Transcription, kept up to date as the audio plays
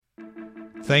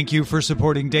Thank you for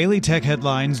supporting Daily Tech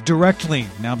Headlines directly.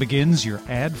 Now begins your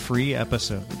ad-free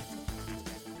episode.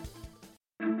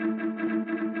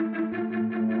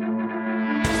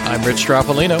 I'm Rich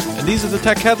Strappolino, and these are the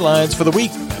tech headlines for the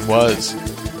week that was.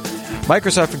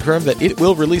 Microsoft confirmed that it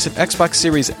will release an Xbox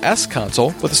Series S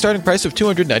console with a starting price of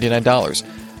 $299.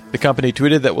 The company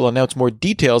tweeted that will announce more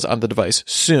details on the device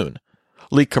soon.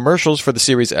 Leaked commercials for the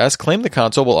Series S claim the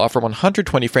console will offer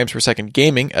 120 frames per second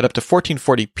gaming at up to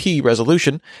 1440p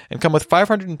resolution and come with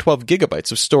 512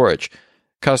 gigabytes of storage.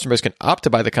 Customers can opt to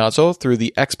buy the console through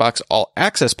the Xbox All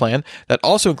Access plan that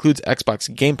also includes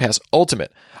Xbox Game Pass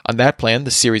Ultimate. On that plan,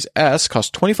 the Series S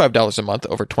costs $25 a month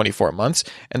over 24 months,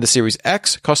 and the Series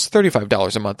X costs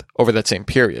 $35 a month over that same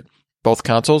period. Both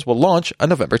consoles will launch on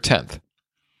November 10th.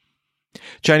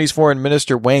 Chinese Foreign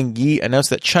Minister Wang Yi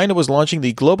announced that China was launching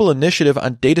the Global Initiative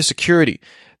on Data Security.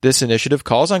 This initiative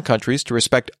calls on countries to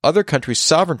respect other countries'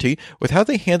 sovereignty with how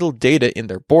they handle data in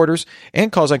their borders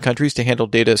and calls on countries to handle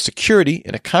data security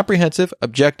in a comprehensive,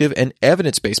 objective, and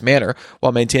evidence-based manner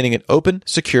while maintaining an open,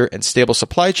 secure, and stable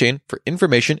supply chain for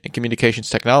information and communications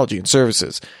technology and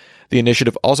services. The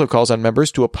initiative also calls on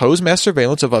members to oppose mass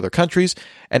surveillance of other countries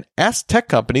and asks tech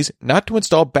companies not to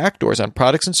install backdoors on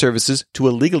products and services to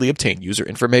illegally obtain user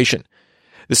information.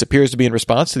 This appears to be in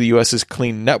response to the U.S.'s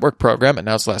Clean Network program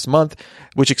announced last month,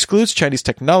 which excludes Chinese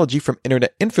technology from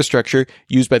internet infrastructure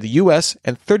used by the U.S.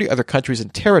 and 30 other countries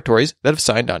and territories that have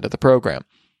signed on to the program.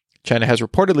 China has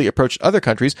reportedly approached other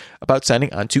countries about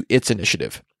signing on to its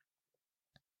initiative.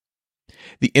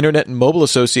 The Internet and Mobile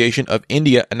Association of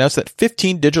India announced that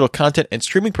 15 digital content and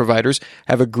streaming providers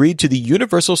have agreed to the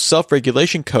Universal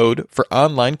Self-Regulation Code for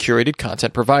online curated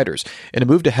content providers in a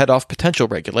move to head off potential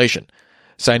regulation.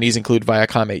 Signees include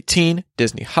Viacom 18,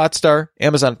 Disney Hotstar,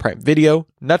 Amazon Prime Video,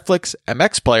 Netflix,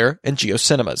 MX Player, and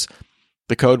JioCinemas.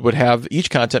 The code would have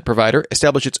each content provider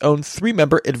establish its own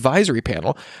 3-member advisory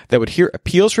panel that would hear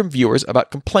appeals from viewers about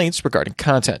complaints regarding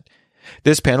content.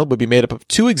 This panel would be made up of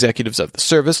 2 executives of the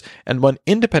service and 1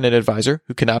 independent advisor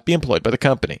who cannot be employed by the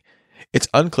company. It's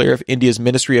unclear if India's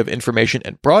Ministry of Information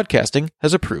and Broadcasting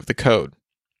has approved the code.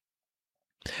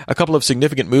 A couple of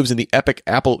significant moves in the Epic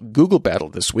Apple-Google battle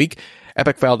this week.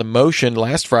 Epic filed a motion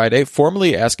last Friday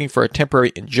formally asking for a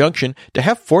temporary injunction to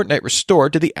have Fortnite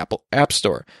restored to the Apple App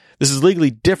Store. This is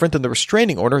legally different than the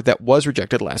restraining order that was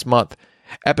rejected last month.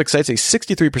 Epic cites a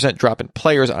 63% drop in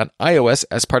players on iOS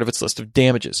as part of its list of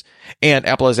damages. And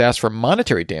Apple has asked for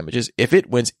monetary damages if it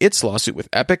wins its lawsuit with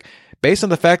Epic, based on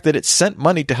the fact that it sent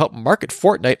money to help market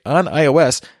Fortnite on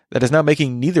iOS that is now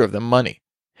making neither of them money.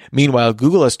 Meanwhile,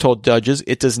 Google has told judges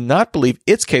it does not believe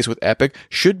its case with Epic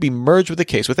should be merged with the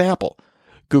case with Apple.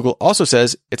 Google also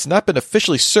says it's not been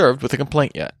officially served with a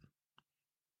complaint yet.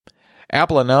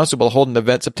 Apple announced it will hold an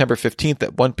event September 15th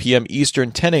at 1 p.m.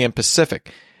 Eastern, 10 a.m.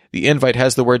 Pacific. The invite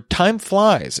has the word "Time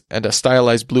Flies" and a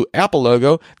stylized blue Apple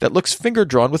logo that looks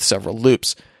finger-drawn with several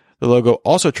loops. The logo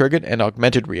also triggered an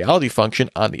augmented reality function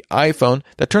on the iPhone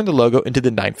that turned the logo into the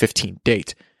 9/15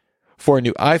 date. 4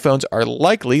 new iPhones are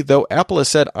likely, though Apple has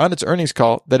said on its earnings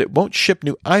call that it won't ship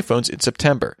new iPhones in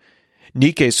September.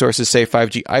 Nikkei sources say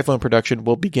 5G iPhone production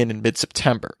will begin in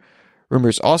mid-September.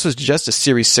 Rumors also suggest a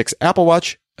Series 6 Apple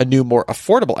Watch, a new, more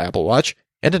affordable Apple Watch,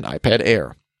 and an iPad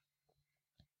Air.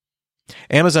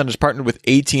 Amazon has partnered with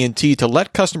AT&T to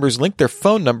let customers link their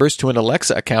phone numbers to an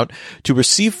Alexa account to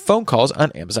receive phone calls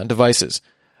on Amazon devices.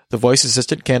 The voice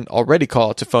assistant can already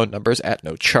call to phone numbers at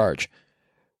no charge.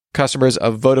 Customers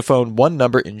of Vodafone One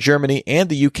Number in Germany and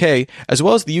the UK, as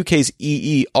well as the UK's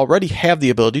EE, already have the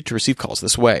ability to receive calls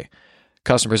this way.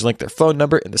 Customers link their phone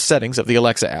number in the settings of the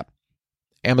Alexa app.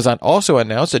 Amazon also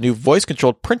announced a new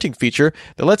voice-controlled printing feature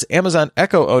that lets Amazon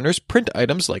Echo owners print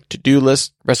items like to-do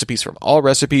lists, recipes from All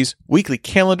Recipes, weekly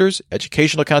calendars,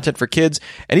 educational content for kids,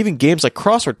 and even games like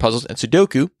crossword puzzles and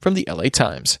Sudoku from the LA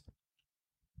Times.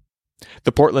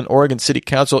 The Portland, Oregon City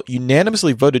Council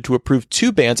unanimously voted to approve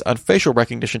 2 bans on facial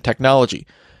recognition technology.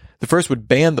 The first would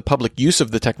ban the public use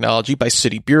of the technology by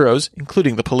city bureaus,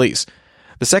 including the police.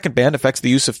 The second ban affects the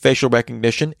use of facial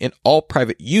recognition in all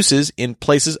private uses in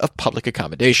places of public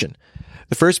accommodation.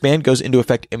 The first ban goes into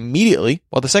effect immediately,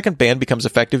 while the second ban becomes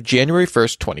effective January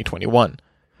 1st, 2021.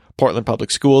 Portland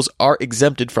public schools are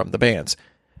exempted from the bans.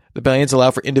 The bans allow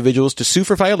for individuals to sue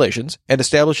for violations and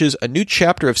establishes a new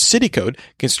chapter of city code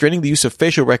constraining the use of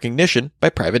facial recognition by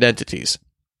private entities.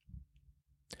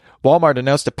 Walmart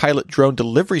announced a pilot drone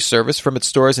delivery service from its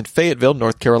stores in Fayetteville,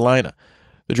 North Carolina.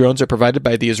 The drones are provided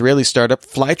by the Israeli startup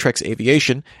Flytrex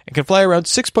Aviation and can fly around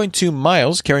 6.2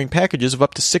 miles carrying packages of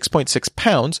up to 6.6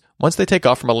 pounds once they take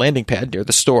off from a landing pad near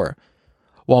the store.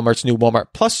 Walmart's new Walmart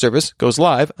Plus service goes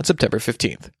live on September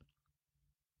 15th.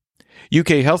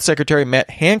 UK Health Secretary Matt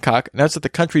Hancock announced that the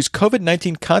country's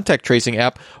COVID-19 contact tracing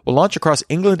app will launch across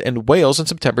England and Wales on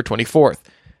September 24th.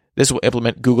 This will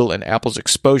implement Google and Apple's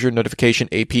exposure notification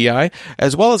API,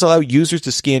 as well as allow users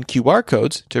to scan QR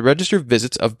codes to register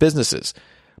visits of businesses.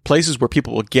 Places where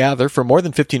people will gather for more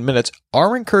than 15 minutes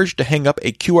are encouraged to hang up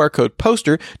a QR code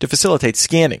poster to facilitate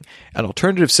scanning, and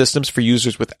alternative systems for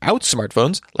users without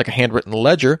smartphones, like a handwritten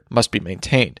ledger, must be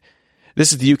maintained.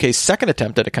 This is the UK's second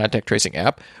attempt at a contact tracing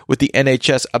app, with the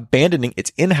NHS abandoning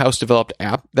its in-house developed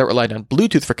app that relied on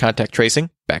Bluetooth for contact tracing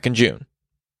back in June.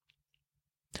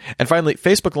 And finally,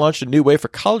 Facebook launched a new way for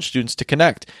college students to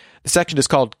connect. The section is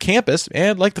called Campus,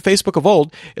 and like the Facebook of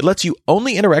old, it lets you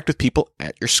only interact with people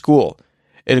at your school.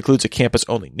 It includes a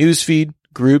campus-only newsfeed,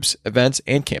 groups, events,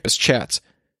 and campus chats.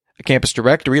 A campus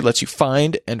directory lets you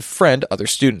find and friend other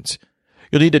students.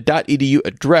 You'll need a .edu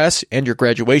address and your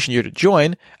graduation year to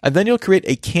join, and then you'll create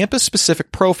a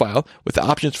campus-specific profile with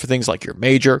options for things like your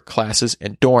major, classes,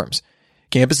 and dorms.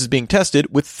 Campus is being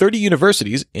tested with 30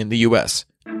 universities in the U.S.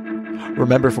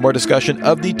 Remember, for more discussion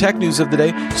of the tech news of the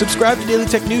day, subscribe to Daily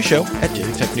Tech News Show at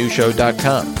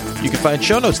dailytechnewsshow.com. You can find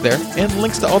show notes there and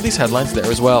links to all these headlines there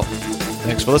as well.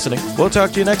 Thanks for listening. We'll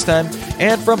talk to you next time.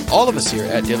 And from all of us here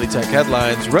at Daily Tech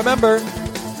Headlines, remember,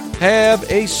 have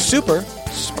a super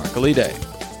sparkly day.